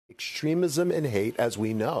Extremism and hate, as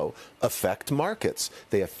we know, affect markets.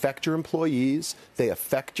 They affect your employees. They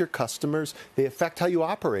affect your customers. They affect how you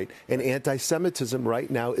operate. And anti-Semitism right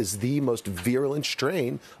now is the most virulent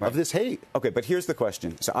strain of this hate. Okay, but here's the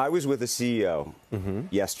question. So I was with a CEO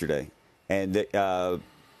yesterday, and the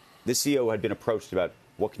CEO had been approached about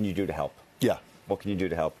what can you do to help? Yeah. What can you do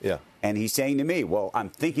to help? Yeah. And he's saying to me, well, I'm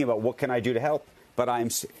thinking about what can I do to help, but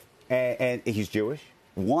and he's Jewish,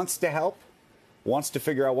 wants to help, wants to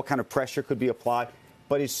figure out what kind of pressure could be applied,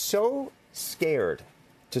 but is so scared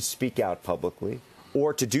to speak out publicly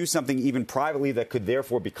or to do something even privately that could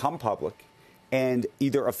therefore become public and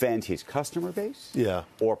either offend his customer base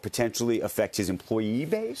or potentially affect his employee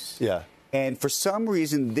base. Yeah. And for some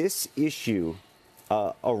reason, this issue,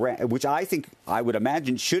 which I think I would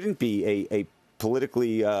imagine shouldn't be a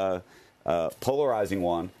politically polarizing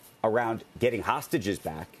one around getting hostages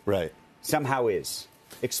back, somehow is.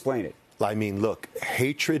 Explain it. I mean, look,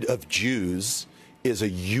 hatred of Jews is a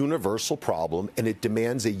universal problem, and it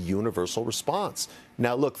demands a universal response.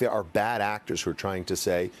 Now, look, there are bad actors who are trying to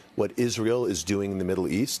say what Israel is doing in the Middle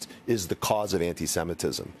East is the cause of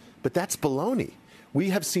anti-Semitism. But that's baloney.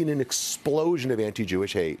 We have seen an explosion of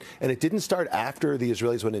anti-Jewish hate, and it didn't start after the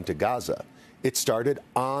Israelis went into Gaza. It started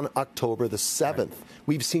on October the 7th.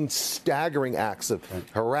 We've seen staggering acts of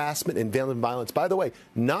harassment and violence. By the way,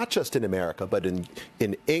 not just in America, but in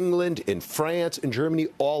England, in France, in Germany,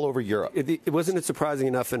 all over Europe. Wasn't it surprising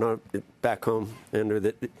enough back home, Andrew,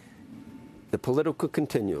 that the political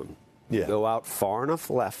continuum go out far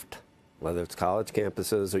enough left, whether it's college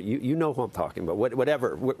campuses or you know who I'm talking about,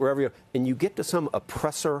 whatever, wherever you're, and you get to some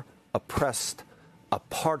oppressor, oppressed,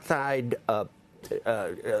 apartheid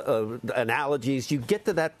analogies, you get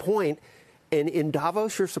to that point, and in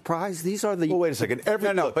Davos, you're surprised. These are the well, wait a second.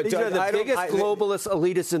 These are the biggest globalist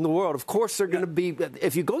elitists in the world. Of course, they're going to be.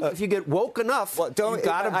 If you get woke enough, you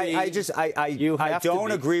got to be. I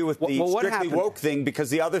don't agree with the strictly woke thing, because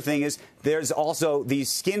the other thing is there's also these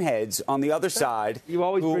skinheads on the other side. You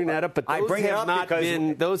always bring that up, but those have not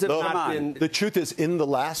been. Those have not been. The truth is, in the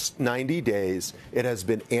last 90 days, it has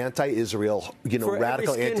been anti-Israel,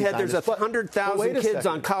 radical anti-Zionist. There's 100,000 kids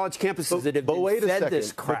on college campuses that have been fed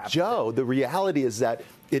this crap. But Joe, the reality is that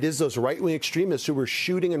it is those right-wing extremists who were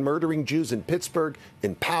shooting and murdering Jews in Pittsburgh,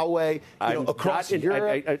 in Poway, across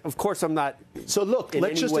Europe. Of course, I'm not. So look,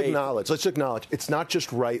 let's acknowledge. It's not just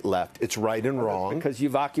right-left. It's right and wrong. Because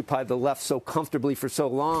you've occupied the left so comfortably for so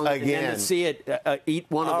long. Again. And then to see it eat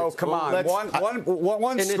one of its come on.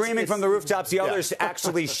 One screaming from the rooftops, the other's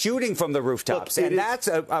actually shooting from the rooftops. Look, and that's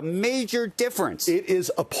a major difference. It is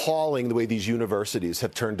appalling the way these universities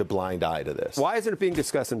have turned a blind eye to this. Why isn't it being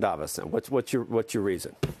discussed in Davos then? What's your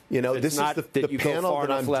reason? This is the panel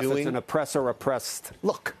that I'm doing. It's an oppressor oppressed.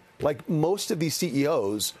 Look, like most of these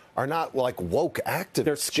CEOs are not like woke activists.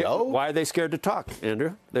 They're scared. Joe? Why are they scared to talk,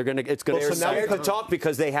 Andrew? They're scared to talk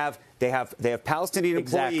because they have Palestinian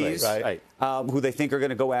employees who they think are going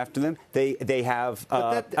to go after them. They have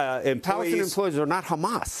employees. Palestinian employees are not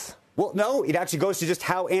Hamas. Well, no, it actually goes to just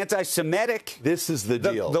how anti-Semitic this is the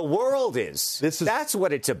deal. The world is. That's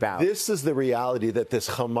what it's about. This is the reality, that this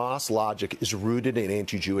Hamas logic is rooted in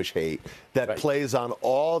anti-Jewish hate that plays on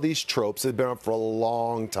all these tropes that have been on for a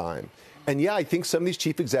long time. And yeah, I think some of these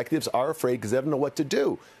chief executives are afraid because they don't know what to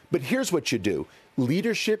do. But here's what you do.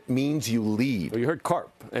 Leadership means you lead. Well, you heard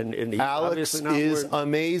Karp. And Alex is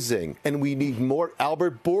amazing. And we need more.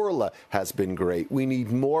 Albert Bourla has been great. We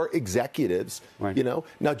need more executives.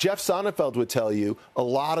 Now, Jeff Sonnenfeld would tell you a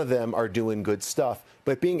lot of them are doing good stuff.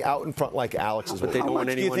 But being out in front like Alex is what they don't want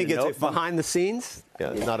anyone to know behind the scenes?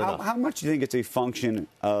 Yeah, not enough. How much do you think it's a function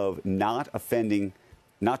of not offending,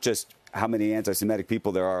 not just how many anti-Semitic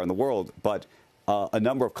people there are in the world, but a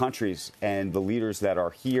number of countries and the leaders that are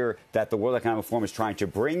here that the World Economic Forum is trying to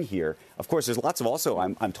bring here? Of course, there's lots of also,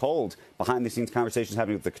 I'm told, behind-the-scenes conversations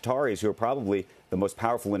happening with the Qataris, who are probably the most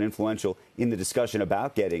powerful and influential in the discussion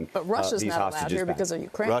about getting But Russia's these not hostages allowed here back. because of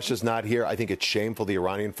Ukraine. Russia's not here. I think it's shameful. The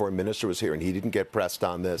Iranian foreign minister was here, and he didn't get pressed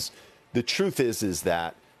on this. The truth is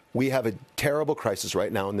that we have a terrible crisis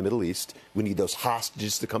right now in the Middle East. We need those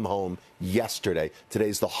hostages to come home yesterday.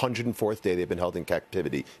 Today's the 104th day they've been held in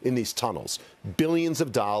captivity in these tunnels. Billions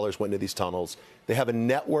of dollars went into these tunnels. They have a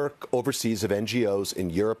network overseas of NGOs in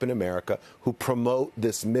Europe and America who promote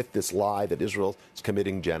this myth, this lie that Israel is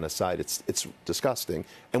committing genocide. It's disgusting.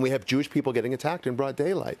 And we have Jewish people getting attacked in broad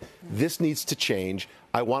daylight. This needs to change.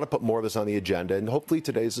 I want to put more of this on the agenda, and hopefully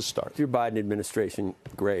today is a start. Your Biden administration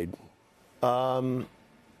grade?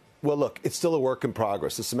 Well, look, it's still a work in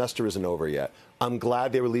progress. The semester isn't over yet. I'm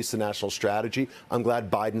glad they released the national strategy. I'm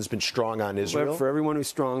glad Biden's been strong on Israel. For everyone who's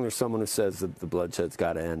strong, there's someone who says that the bloodshed's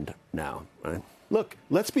got to end now, right? Look,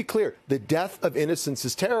 let's be clear. The death of innocents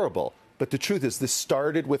is terrible. But the truth is, this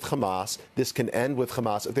started with Hamas. This can end with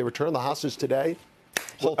Hamas. If they return the hostages today,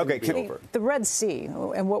 the Red Sea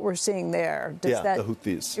and what we're seeing there. Does that, the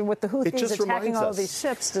Houthis. With the Houthis attacking all these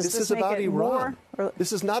ships, does this make about it Iran. more?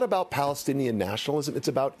 This is not about Palestinian nationalism. It's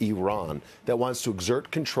about Iran that wants to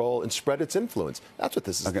exert control and spread its influence. That's what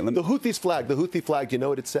this is. The Houthis flag, the Houthi flag, you know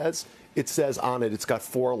what it says? It says on it, it's got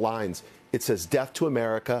 4 lines. It says death to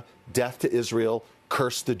America, death to Israel,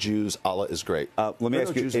 curse the Jews, Allah is great. Let me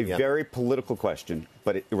ask you a very political question,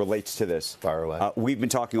 but it relates to this. Fire away. We've been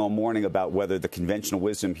talking all morning about whether the conventional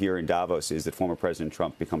wisdom here in Davos is that former President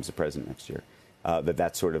Trump becomes the president next year.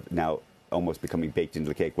 That's sort of now almost becoming baked into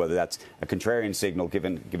the cake. Whether that's a contrarian signal,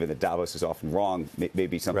 given that Davos is often wrong,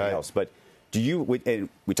 maybe something else. But do you? And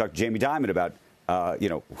we talked to Jamie Dimon about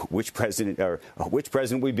which president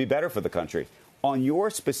would be better for the country. On your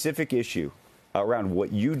specific issue around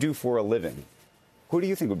what you do for a living, who do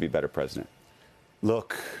you think would be better president?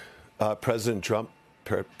 Look, President Trump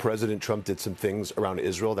did some things around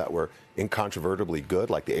Israel that were incontrovertibly good,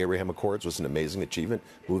 like the Abraham Accords was an amazing achievement.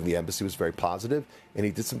 Moving the embassy was very positive, and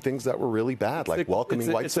he did some things that were really bad, like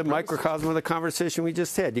welcoming white supremacists. It's a microcosm of the conversation we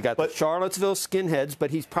just had. You got the Charlottesville skinheads,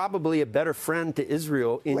 but he's probably a better friend to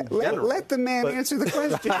Israel in general. Let the man answer the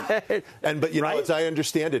question. But you know, as I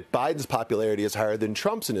understand it, Biden's popularity is higher than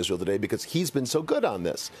Trump's in Israel today because he's been so good on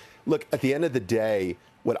this. Look, at the end of the day,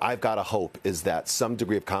 what I've got to hope is that some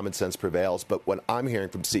degree of common sense prevails. But what I'm hearing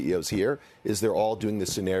from CEOs here is they're all doing the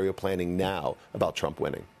scenario planning now about Trump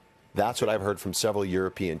winning. That's what I've heard from several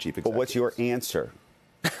European chief executives. But what's your answer?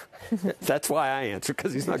 That's why I answer,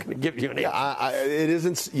 because he's not going to give you an answer. It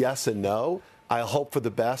isn't yes and no. I hope for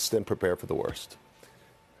the best and prepare for the worst.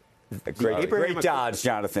 Great dodge,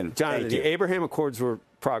 Jonathan. The Abraham Accords were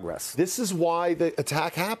progress. This is why the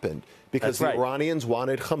attack happened, because the Iranians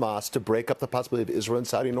wanted Hamas to break up the possibility of Israel and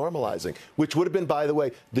Saudi normalizing, which would have been, by the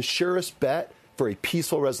way, the surest bet for a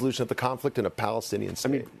peaceful resolution of the conflict in a Palestinian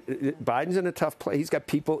state. I mean, Biden's in a tough place. He's got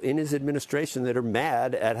people in his administration that are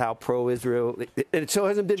mad at how pro-Israel, and it still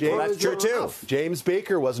hasn't been pro-Israel. That's true, too. James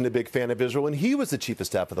Baker wasn't a big fan of Israel when he was the chief of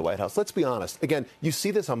staff of the White House. Let's be honest. Again, you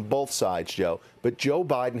see this on both sides, Joe, but Joe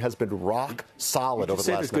Biden has been rock solid over the last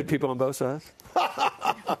 9 years. There's good people on both sides?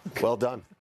 Well done.